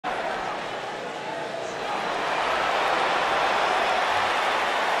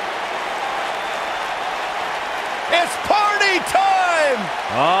time!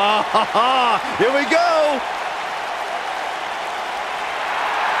 Here we go!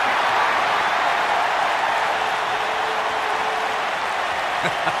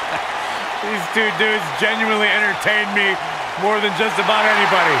 These two dudes genuinely entertain me more than just about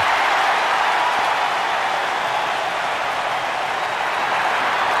anybody.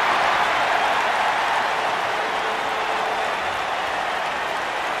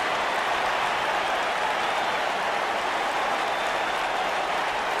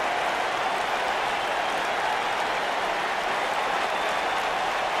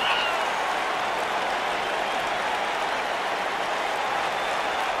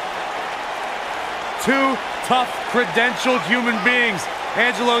 Two tough, credentialed human beings.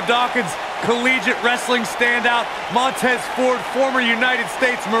 Angelo Dawkins, collegiate wrestling standout. Montez Ford, former United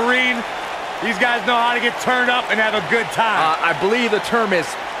States Marine. These guys know how to get turned up and have a good time. I believe the term is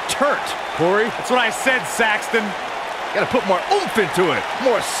turnt, Corey. That's what I said, Saxton. Gotta put more oomph into it.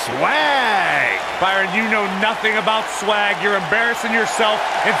 More swag. Byron, you know nothing about swag. You're embarrassing yourself,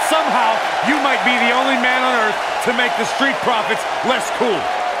 and somehow you might be the only man on earth to make the Street Profits less cool.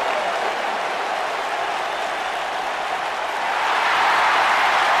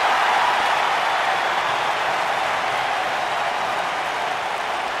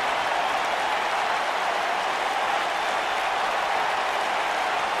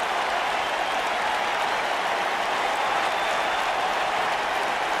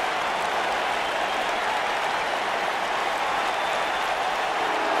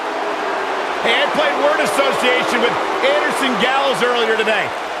 Hey, I played word association with Anderson Gallows earlier today.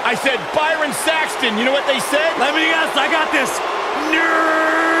 I said, Byron Saxton. You know what they said? Let me guess, I got this.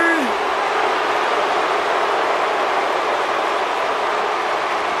 Nerd!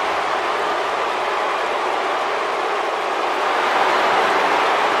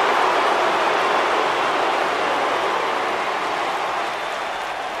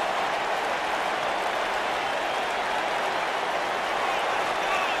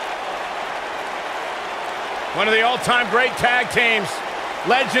 One of the all-time great tag teams.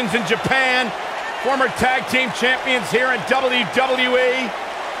 Legends in Japan. Former tag team champions here in WWE.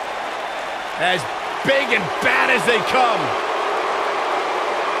 As big and bad as they come.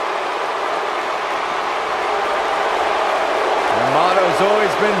 The motto's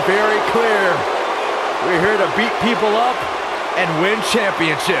always been very clear. We're here to beat people up and win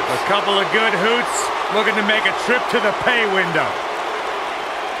championships. A couple of good hoots looking to make a trip to the pay window.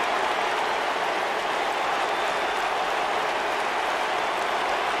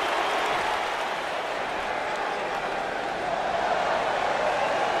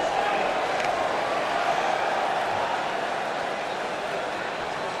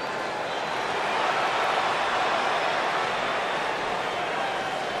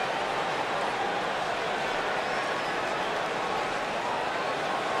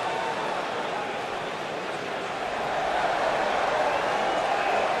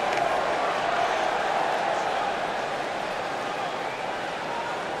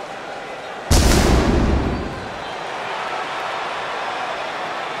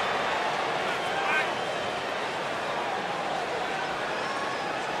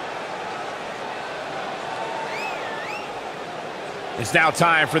 It's now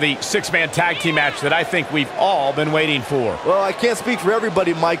time for the six-man tag team match that I think we've all been waiting for. Well, I can't speak for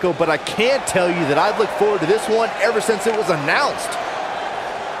everybody, Michael, but I can tell you that I've looked forward to this one ever since it was announced.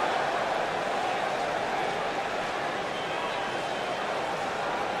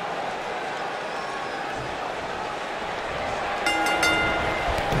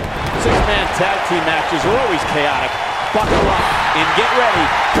 Six-man tag team matches are always chaotic. Buckle up and get ready,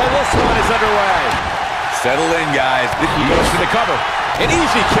 because this one is underway. Settle in, guys. He goes for the cover. An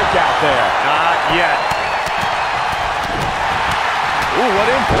easy kick out there. Not yet. Ooh, what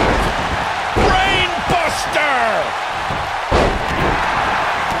impact. Brain buster!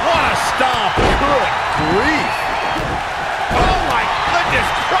 What a stomp. Good grief. Oh, my goodness,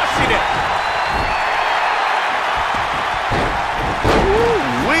 crushing it.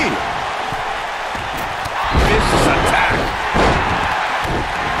 Ooh-wee. Vicious attack.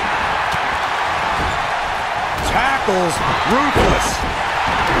 Tackles ruthless.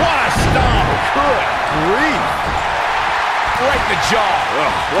 What a stomp. Good grief. Right in the jaw.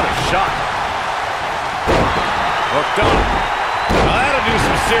 Ugh, what a shot. Hooked up. Now that'll do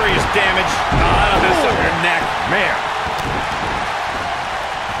some serious damage. That'll mess up your neck. Man.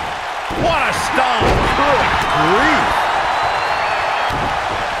 What a stomp. Good grief.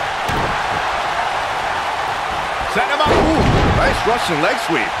 Setting him up. Ooh, nice Russian leg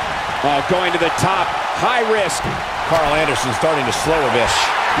sweep. Going to the top. High risk. Carl Anderson starting to slow a bit.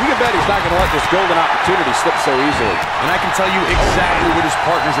 You can bet he's not going to let this golden opportunity slip so easily. And I can tell you exactly what his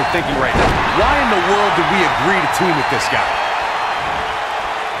partners are thinking right now. Why in the world did we agree to team with this guy?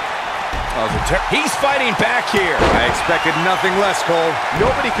 He's fighting back here. I expected nothing less, Cole.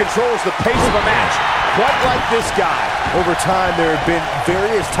 Nobody controls the pace of a match quite like this guy. Over time, there have been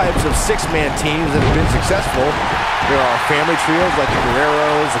various types of six-man teams that have been successful. There are family trios like the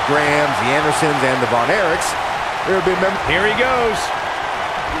Guerreros, the Grahams, the Andersons, and the Von Erichs. There have been members. Here he goes.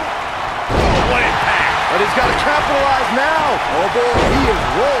 Oh, what impact. But he's got to capitalize now. Oh, boy, he is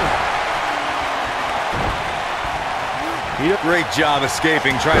rolling. Great job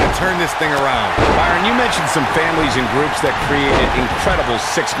escaping, trying to turn this thing around. Byron, you mentioned some families and groups that created incredible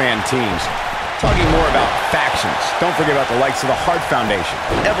six-man teams. Talking more about factions, don't forget about the likes of the Hart Foundation,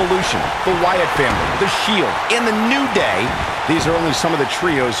 Evolution, the Wyatt family, the Shield. In the New Day, these are only some of the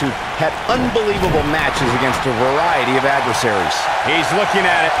trios who had unbelievable matches against a variety of adversaries. He's looking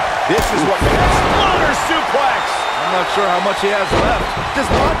at it. This is what makes Slaughter suplex. I'm not sure how much he has left. Does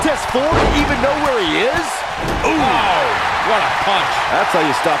Montez Ford even know where he is? Ooh, what a punch. That's how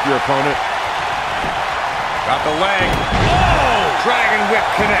you stop your opponent. Got the leg. Oh! Dragon Whip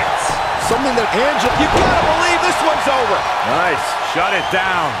connects. Something that Angelo... You gotta believe this one's over. Nice. Shut it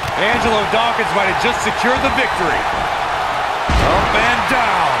down. Angelo Dawkins might have just secured the victory. Up and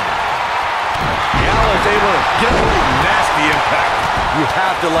down. Gallows able to get a Nasty impact. You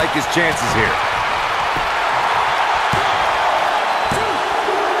have to like his chances here.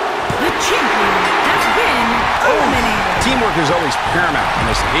 The champion has been eliminated. Teamwork is always paramount in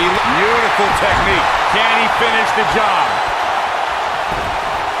this. Beautiful technique. Can he finish the job?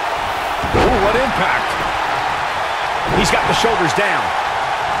 Ooh, what impact. He's got the shoulders down.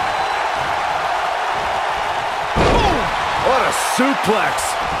 boom! What a suplex.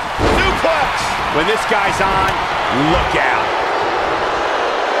 Suplex! When this guy's on, look out.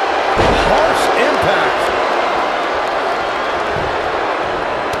 Harsh impact.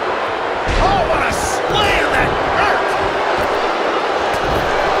 Oh, what a slam! That hurt!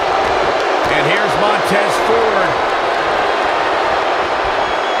 And here's Montez Ford.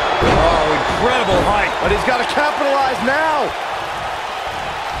 Oh, incredible height. But he's got to capitalize now.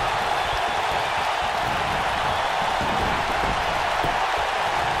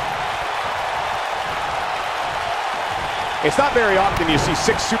 It's not very often you see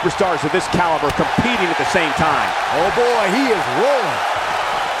six superstars of this caliber competing at the same time. Oh boy, he is rolling.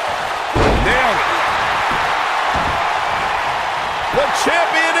 Nailed it. The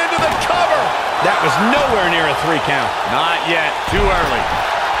champion into the cover. That was nowhere near a 3 count. Not yet. Too early.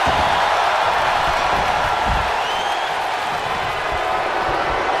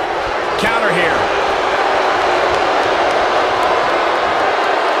 Counter here.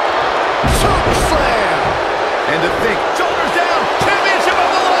 Choke slam. And to think, Shoulders down. Championship on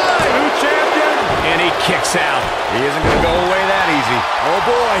the line. new champion. And he kicks out. He isn't going to go away that easy. Oh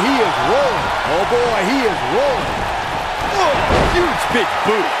boy, he is rolling. Oh boy, he is rolling. Oh, huge big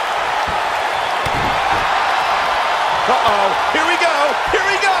boot. Uh-oh. Here we go. Here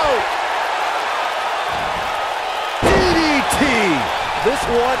we go. DDT. This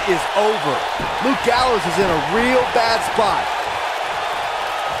one is over. Luke Gallows is in a real bad spot.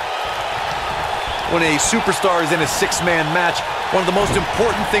 When a superstar is in a six-man match, one of the most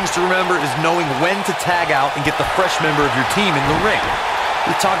important things to remember is knowing when to tag out and get the fresh member of your team in the ring.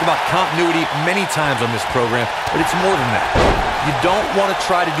 We've talked about continuity many times on this program, but it's more than that. You don't want to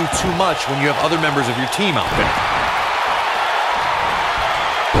try to do too much when you have other members of your team out there.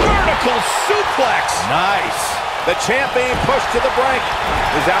 Vertical suplex. Nice. The champ being pushed to the brink.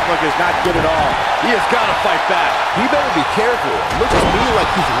 His outlook is not good at all. He has got to fight back. He better be careful. It looks to me like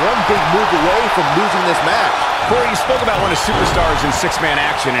he's one big move away from losing this match. Corey, you spoke about when a superstar is in six-man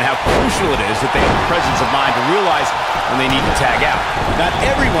action and how crucial it is that they have the presence of mind to realize when they need to tag out. Not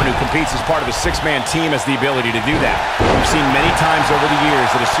everyone who competes as part of a six-man team has the ability to do that. We've seen many times over the years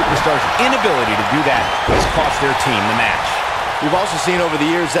that a superstar's inability to do that has cost their team the match. We've also seen over the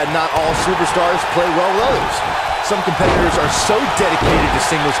years that not all superstars play well with others. Some competitors are so dedicated to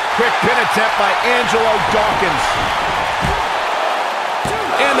singles. Quick pin attempt by Angelo Dawkins.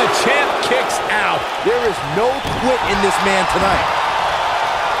 And the champ kicks out. There is no quit in this man tonight.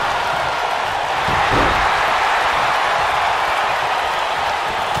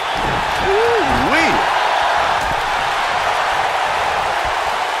 Woo-wee.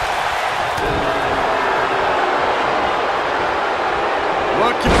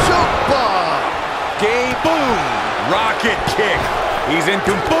 Look at choke bomb. Game boom. Rocket kick. He's in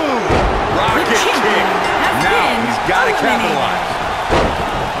kaboom. Rocket The champion kick. has Now been he's got to eliminated. capitalize.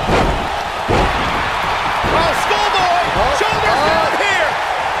 Oh, schoolboy! Shoulders down here!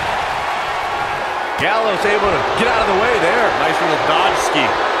 Gallows able to get out of the way there. Nice little dodge ski.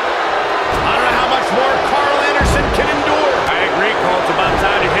 I don't know how much more Carl Anderson can endure. I agree, Cole. It's about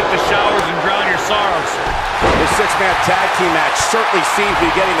time to hit the showers and drown your sorrows. This six-man tag team match certainly seems to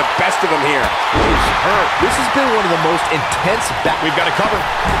be getting the best of him here. He's hurt. This has been one of the most intense battles. We've got to cover.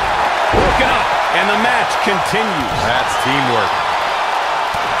 Broken up, and the match continues. That's teamwork.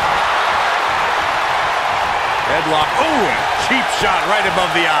 Headlock. Oh, cheap shot right above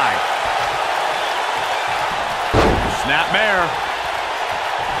the eye. Snapmare.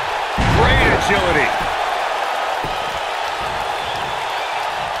 Great agility.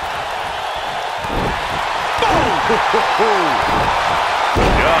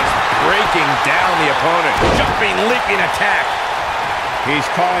 Just breaking down the opponent. Jumping, leaping attack. He's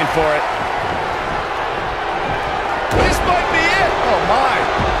calling for it. This might be it. Oh, my.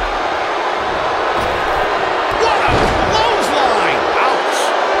 What a clothesline. Ouch.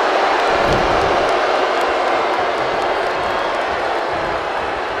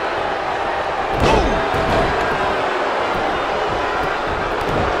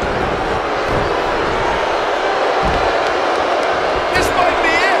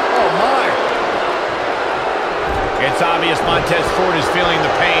 It's obvious Montez Ford is feeling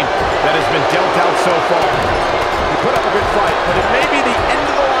the pain that has been dealt out so far. He put up a good fight, but it may be the end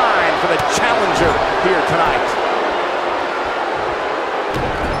of the line for the challenger here tonight.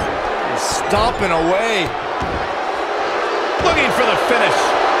 He's stomping away. Looking for the finish.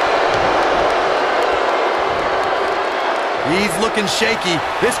 He's looking shaky.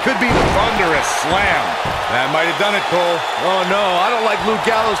 This could be the Thunderous slam. That might have done it, Cole. Oh, no, I don't like Luke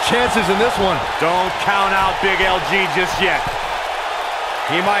Gallows' chances in this one. Don't count out Big LG just yet.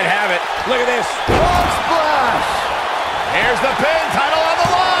 He might have it. Look at this. Oh, splash! Here's the pin. Title on the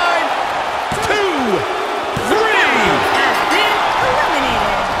line. 2, 3. Has been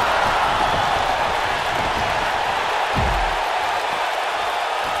eliminated.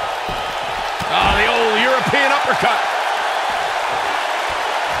 Oh, the old European uppercut.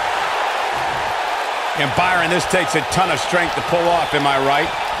 And Byron, this takes a ton of strength to pull off, am I right?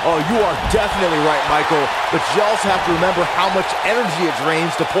 Oh, you are definitely right, Michael. But you also have to remember how much energy it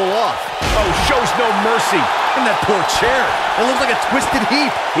drains to pull off. Oh, shows no mercy. And that poor chair. It looks like a twisted heap.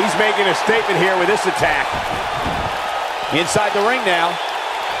 He's making a statement here with this attack. Inside the ring now.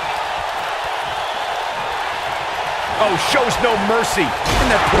 Oh, shows no mercy. And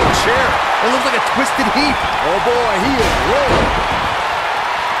that poor chair. It looks like a twisted heap. Oh, boy, he is rolling.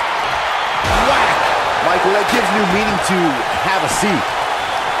 Whack. Michael, that gives new meaning to have a seat.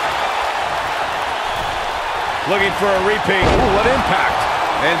 Looking for a repeat. Ooh, what impact.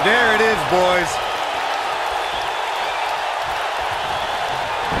 And there it is, boys.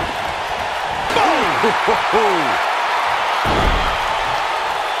 Boom!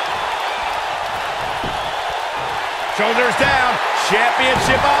 Shoulders down.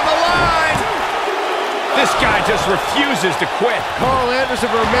 Championship on the line. This guy just refuses to quit. Carl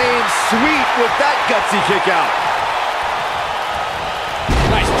Anderson remains sweet with that gutsy kick out.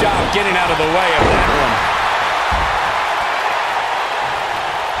 Nice job getting out of the way of that one.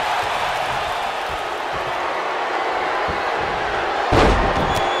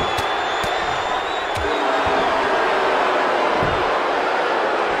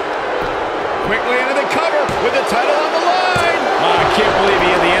 Quickly into the cover with the title on the line. Oh, I can't believe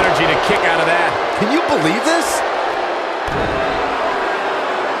he had the energy to kick out of that. Can you believe this?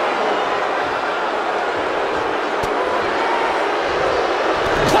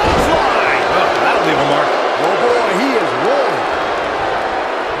 Clothesline! Oh, that'll leave a mark. Oh, boy, he is rolling.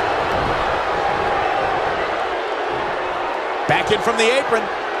 Back in from the apron.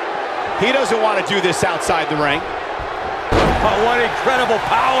 He doesn't want to do this outside the ring. Oh, what incredible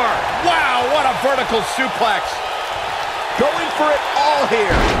power. Wow, what a vertical suplex. Going for it all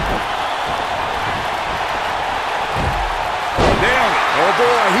here. Nailed it. Oh,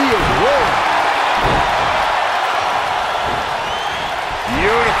 boy, he is rolling.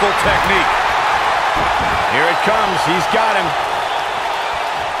 Beautiful technique. Here it comes. He's got him.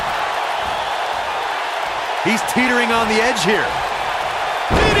 He's teetering on the edge here.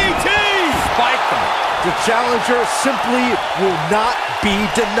 DDT! Spike them. The challenger simply will not be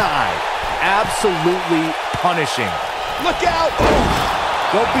denied. Absolutely punishing. Look out!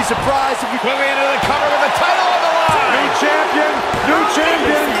 Don't be surprised if you... Quickly into the cover with the title on the line! New champion. New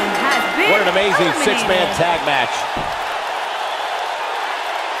champion. Anderson has been What an amazing eliminated. six-man tag match.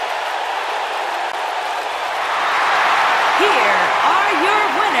 Here are your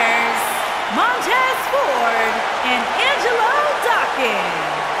winners, Montez Ford and Angelo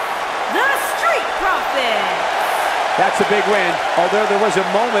Dawkins, the Street Profits. That's a big win, although there was a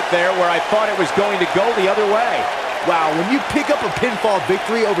moment there where I thought it was going to go the other way. Wow, when you pick up a pinfall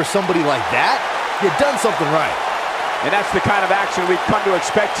victory over somebody like that, you've done something right. And that's the kind of action we've come to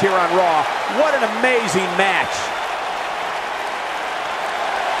expect here on Raw. What an amazing match.